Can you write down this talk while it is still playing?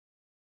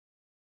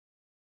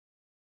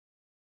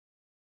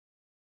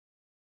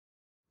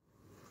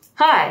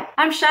Hi,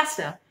 I'm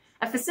Shasta,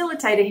 a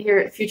facilitator here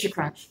at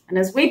FutureCrunch, and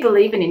as we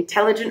believe in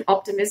intelligent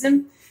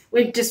optimism,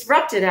 we've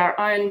disrupted our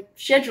own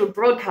scheduled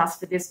broadcast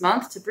for this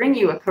month to bring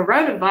you a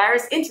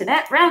coronavirus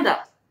internet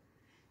roundup.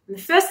 And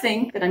the first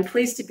thing that I'm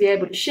pleased to be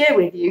able to share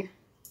with you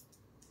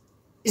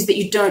is that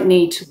you don't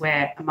need to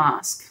wear a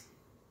mask.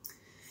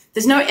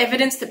 There's no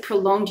evidence that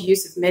prolonged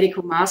use of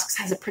medical masks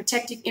has a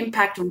protective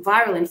impact on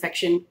viral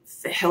infection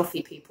for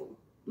healthy people.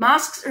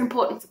 Masks are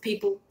important for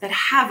people that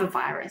have a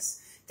virus.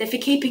 They're for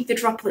keeping the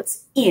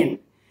droplets in.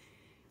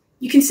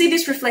 You can see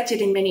this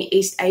reflected in many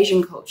East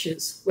Asian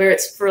cultures, where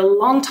it's for a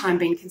long time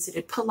been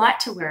considered polite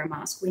to wear a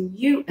mask when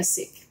you are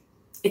sick.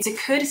 It's a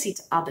courtesy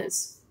to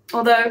others,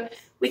 although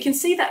we can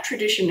see that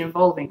tradition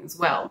evolving as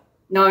well.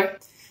 No,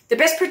 the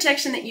best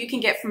protection that you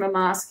can get from a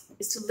mask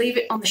is to leave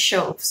it on the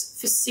shelves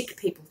for sick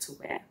people to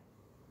wear.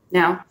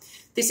 Now,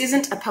 this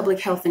isn't a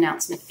public health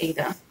announcement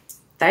either.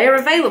 They are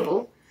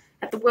available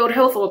at the World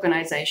Health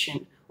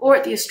Organization or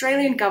at the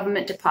Australian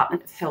Government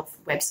Department of Health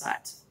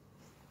website.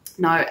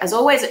 No, as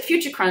always at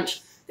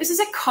FutureCrunch, this is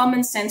a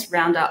common sense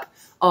roundup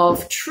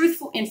of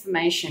truthful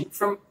information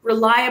from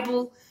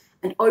reliable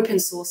and open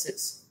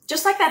sources.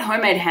 Just like that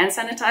homemade hand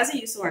sanitizer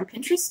you saw on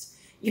Pinterest,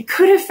 you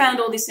could have found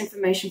all this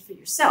information for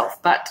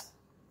yourself, but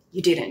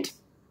you didn't.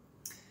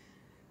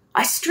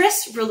 I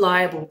stress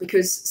reliable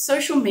because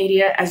social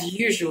media, as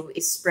usual,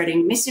 is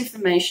spreading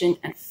misinformation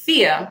and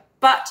fear,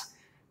 but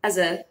as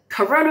a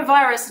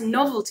coronavirus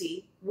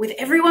novelty, with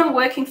everyone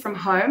working from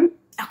home,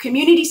 our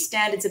community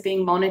standards are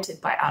being monitored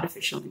by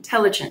artificial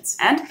intelligence.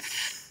 And in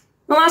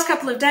the last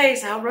couple of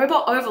days, our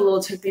robot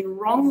overlords have been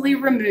wrongly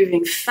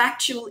removing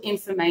factual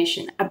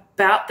information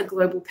about the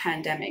global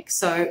pandemic.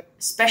 So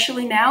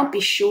especially now, be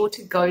sure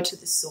to go to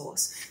the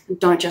source and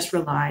don't just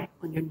rely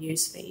on your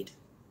news feed.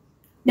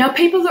 Now,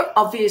 people are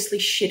obviously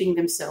shitting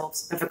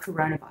themselves over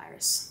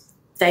coronavirus.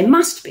 They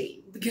must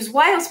be, because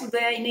why else would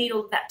they need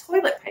all of that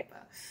toilet paper?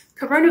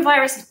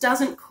 Coronavirus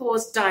doesn't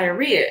cause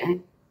diarrhea,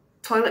 and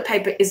toilet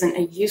paper isn't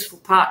a useful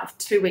part of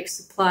 2 weeks'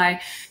 supply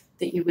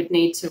that you would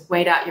need to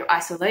wait out your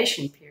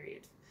isolation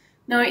period.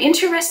 No,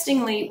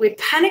 interestingly, we're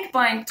panic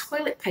buying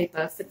toilet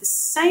paper for the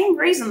same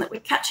reason that we're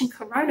catching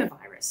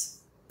coronavirus,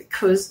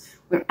 because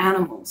we're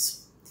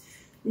animals.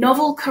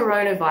 Novel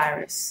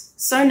coronavirus,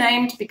 so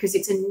named because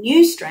it's a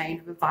new strain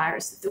of a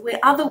virus that we're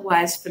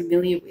otherwise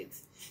familiar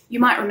with. You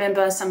might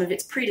remember some of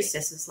its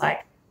predecessors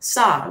like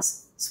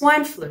SARS,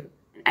 swine flu,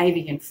 and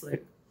avian flu.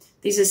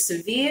 These are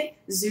severe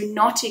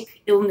zoonotic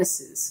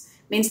illnesses,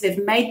 means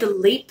they've made the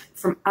leap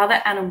from other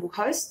animal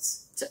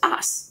hosts to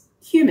us,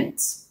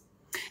 humans,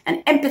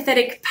 an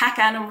empathetic pack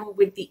animal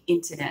with the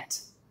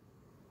internet.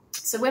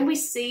 So when we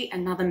see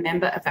another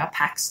member of our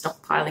pack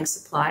stockpiling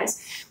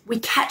supplies, we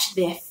catch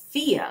their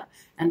fear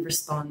and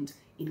respond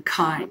in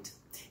kind.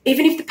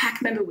 Even if the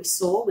pack member we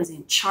saw was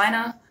in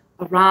China,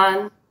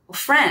 Iran, or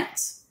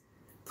France.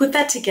 Put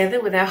that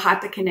together with our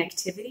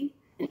hyperconnectivity,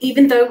 and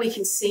even though we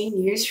can see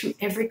news from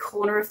every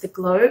corner of the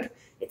globe,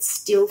 it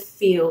still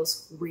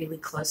feels really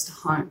close to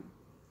home.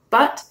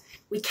 But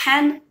we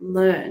can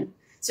learn.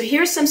 So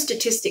here are some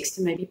statistics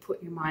to maybe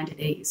put your mind at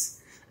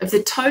ease. Of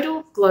the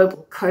total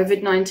global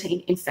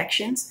COVID-19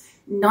 infections,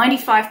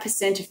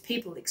 95% of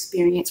people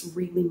experience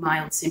really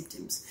mild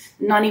symptoms.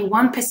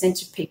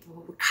 91% of people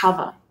will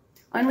recover.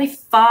 Only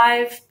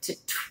 5 to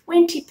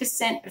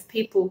 20% of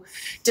people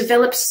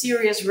develop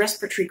serious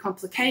respiratory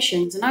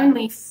complications, and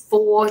only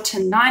 4 to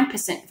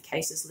 9% of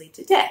cases lead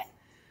to death.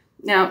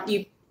 Now,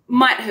 you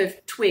might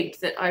have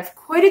twigged that I've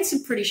quoted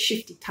some pretty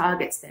shifty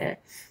targets there,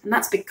 and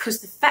that's because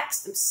the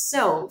facts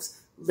themselves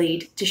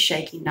lead to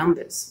shaky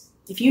numbers.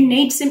 If you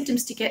need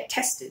symptoms to get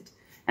tested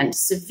and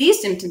severe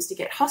symptoms to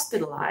get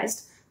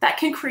hospitalized, that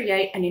can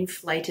create an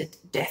inflated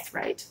death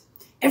rate.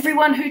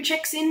 Everyone who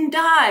checks in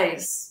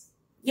dies.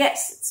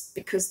 Yes, it's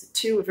because the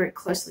two are very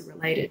closely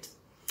related.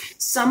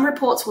 Some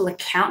reports will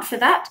account for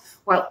that,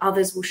 while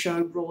others will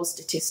show raw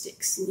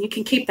statistics. And you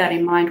can keep that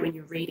in mind when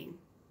you're reading.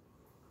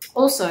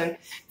 Also,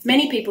 if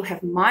many people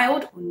have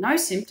mild or no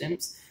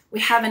symptoms, we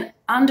have an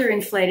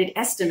underinflated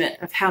estimate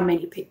of how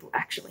many people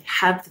actually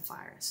have the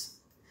virus.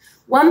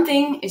 One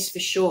thing is for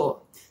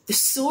sure, the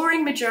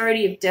soaring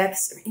majority of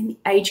deaths are in the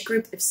age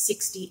group of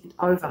 60 and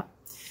over.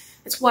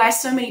 That's why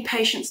so many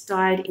patients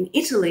died in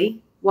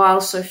Italy,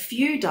 while so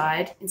few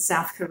died in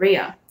South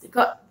Korea. They've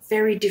got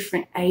very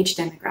different age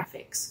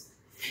demographics.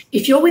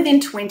 If you're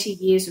within 20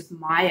 years of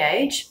my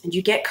age and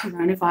you get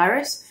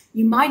coronavirus,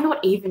 you might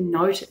not even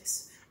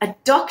notice. A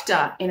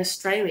doctor in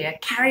Australia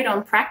carried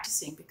on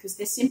practicing because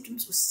their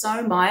symptoms were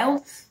so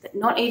mild that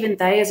not even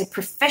they as a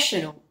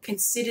professional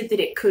considered that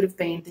it could have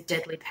been the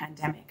deadly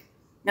pandemic.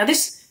 Now,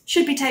 this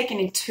should be taken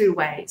in two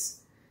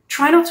ways.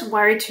 Try not to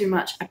worry too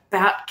much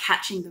about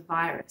catching the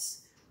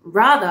virus.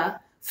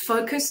 Rather,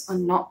 focus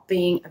on not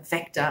being a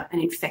vector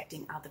and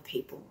infecting other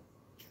people.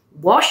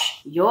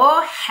 Wash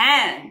your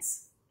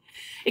hands.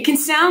 It can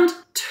sound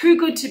too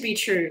good to be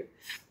true,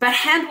 but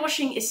hand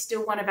washing is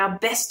still one of our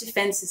best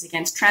defenses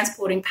against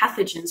transporting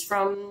pathogens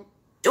from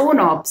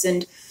doorknobs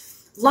and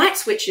light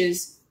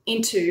switches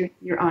into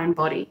your own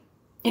body.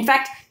 In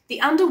fact, The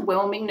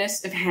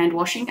underwhelmingness of hand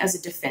washing as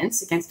a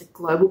defense against a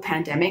global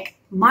pandemic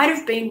might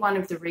have been one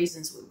of the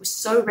reasons we were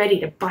so ready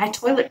to buy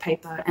toilet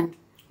paper and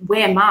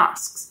wear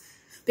masks,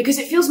 because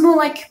it feels more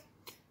like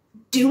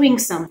doing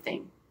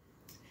something.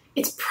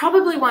 It's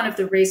probably one of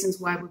the reasons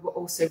why we were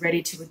also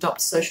ready to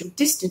adopt social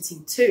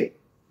distancing too.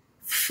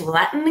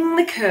 Flattening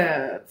the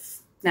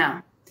curve.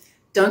 Now,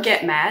 don't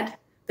get mad,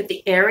 but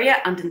the area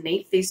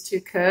underneath these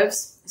two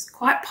curves is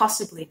quite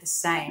possibly the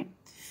same.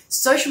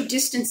 Social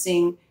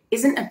distancing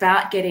isn't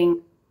about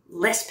getting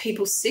less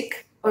people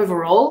sick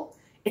overall.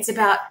 It's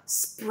about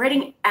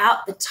spreading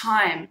out the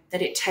time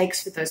that it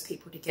takes for those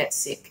people to get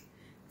sick.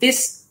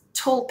 This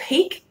tall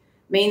peak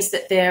means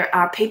that there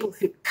are people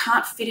who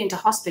can't fit into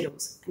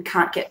hospitals and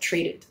can't get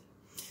treated.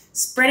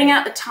 Spreading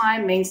out the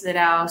time means that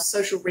our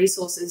social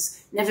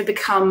resources never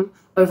become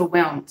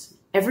overwhelmed.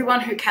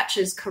 Everyone who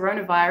catches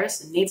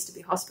coronavirus and needs to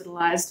be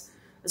hospitalized,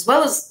 as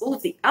well as all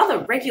of the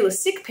other regular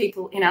sick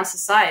people in our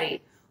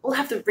society, all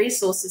have the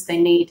resources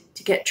they need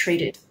to get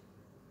treated.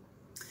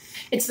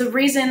 It's the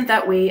reason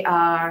that we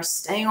are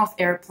staying off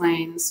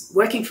airplanes,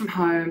 working from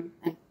home,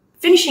 and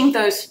finishing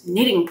those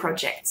knitting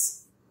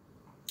projects,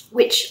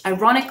 which,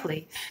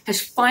 ironically,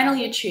 has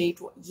finally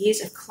achieved what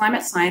years of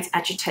climate science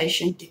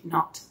agitation did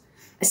not: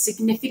 a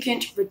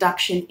significant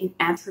reduction in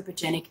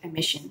anthropogenic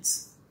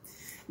emissions.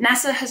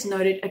 NASA has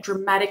noted a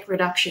dramatic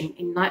reduction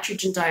in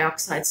nitrogen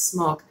dioxide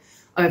smog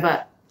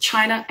over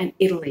China and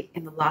Italy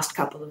in the last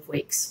couple of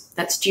weeks.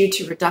 That's due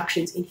to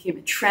reductions in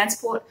human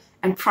transport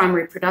and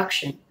primary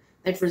production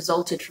that have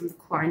resulted from the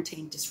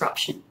quarantine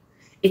disruption.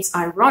 It's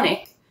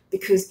ironic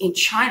because in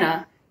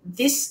China,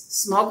 this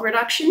smog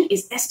reduction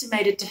is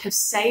estimated to have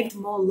saved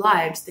more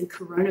lives than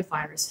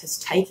coronavirus has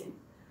taken.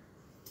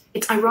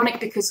 It's ironic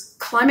because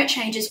climate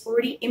change is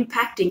already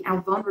impacting our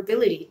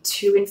vulnerability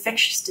to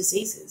infectious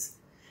diseases.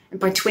 And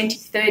by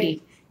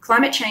 2030,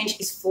 climate change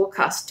is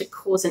forecast to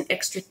cause an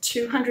extra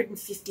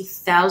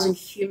 250,000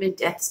 human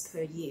deaths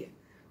per year.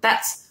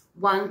 That's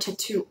 1 to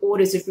 2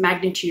 orders of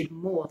magnitude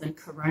more than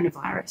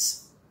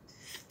coronavirus.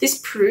 This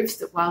proves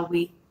that while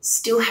we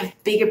still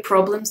have bigger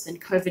problems than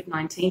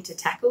COVID-19 to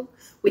tackle,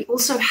 we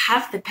also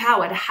have the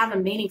power to have a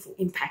meaningful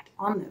impact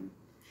on them.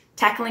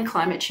 Tackling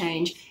climate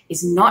change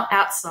is not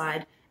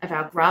outside of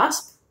our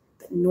grasp,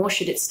 but nor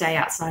should it stay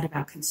outside of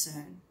our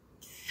concern.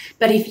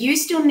 But if you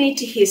still need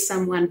to hear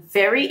someone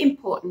very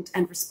important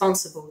and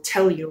responsible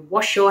tell you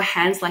wash your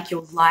hands like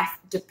your life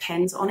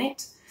depends on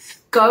it,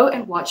 go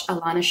and watch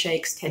Alanna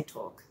Shaikh's TED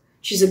Talk.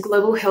 She's a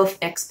global health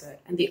expert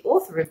and the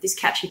author of this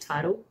catchy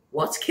title,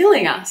 What's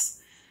Killing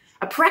Us?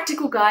 A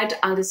practical guide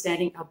to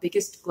understanding our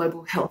biggest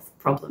global health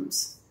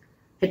problems.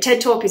 Her TED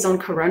Talk is on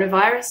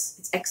coronavirus.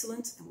 It's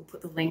excellent, and we'll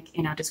put the link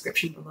in our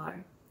description below.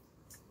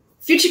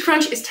 Future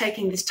Crunch is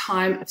taking this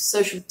time of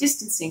social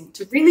distancing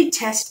to really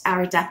test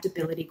our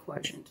adaptability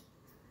quotient.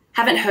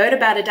 Haven't heard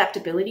about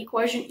adaptability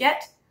quotient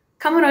yet?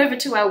 Come on over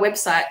to our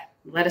website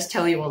and let us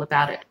tell you all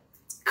about it.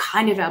 It's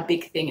kind of our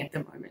big thing at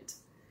the moment.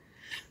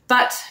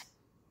 But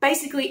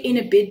basically, in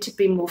a bid to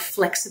be more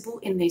flexible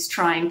in these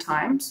trying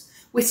times,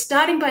 we're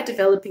starting by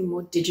developing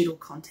more digital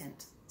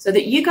content so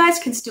that you guys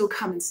can still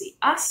come and see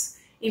us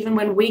even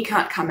when we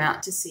can't come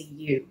out to see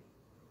you.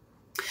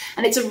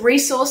 And it's a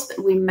resource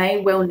that we may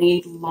well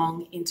need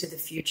long into the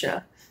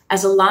future.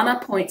 As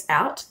Alanna points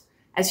out,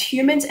 as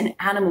humans and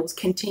animals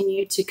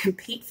continue to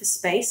compete for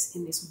space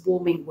in this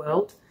warming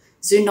world,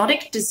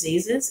 zoonotic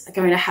diseases are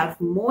going to have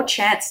more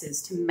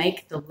chances to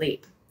make the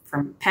leap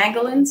from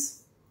pangolins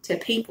to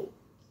people.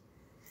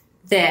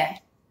 There,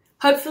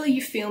 hopefully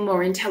you feel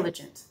more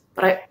intelligent,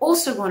 but I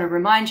also want to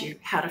remind you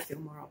how to feel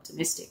more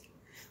optimistic.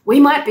 We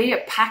might be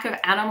a pack of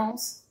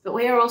animals, but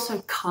we are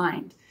also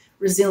kind,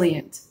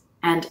 resilient,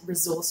 and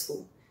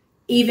resourceful,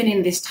 even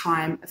in this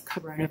time of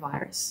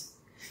coronavirus.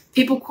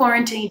 People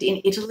quarantined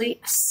in Italy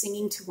are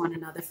singing to one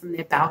another from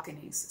their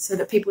balconies so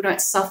that people don't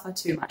suffer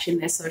too much in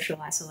their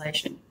social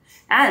isolation.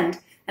 And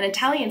an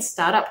Italian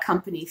startup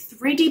company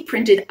 3D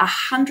printed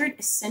 100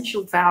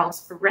 essential valves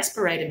for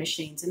respirator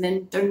machines and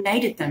then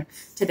donated them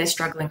to their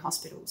struggling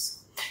hospitals.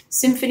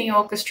 Symphony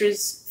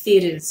orchestras,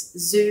 theatres,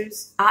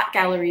 zoos, art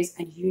galleries,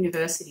 and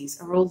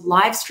universities are all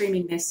live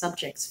streaming their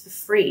subjects for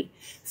free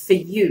for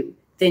you,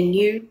 their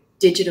new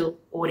digital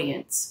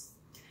audience.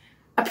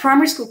 A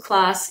primary school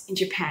class in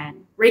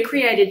Japan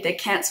recreated their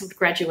cancelled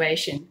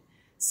graduation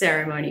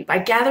ceremony by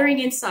gathering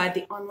inside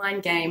the online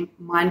game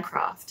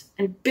Minecraft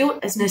and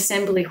built as an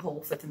assembly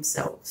hall for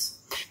themselves.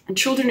 And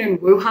children in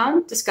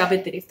Wuhan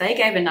discovered that if they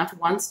gave enough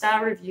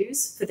 1-star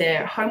reviews for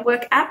their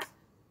homework app,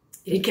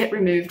 it'd get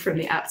removed from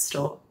the App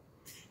Store.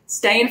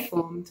 Stay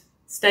informed,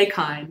 stay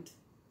kind,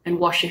 and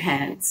wash your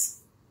hands.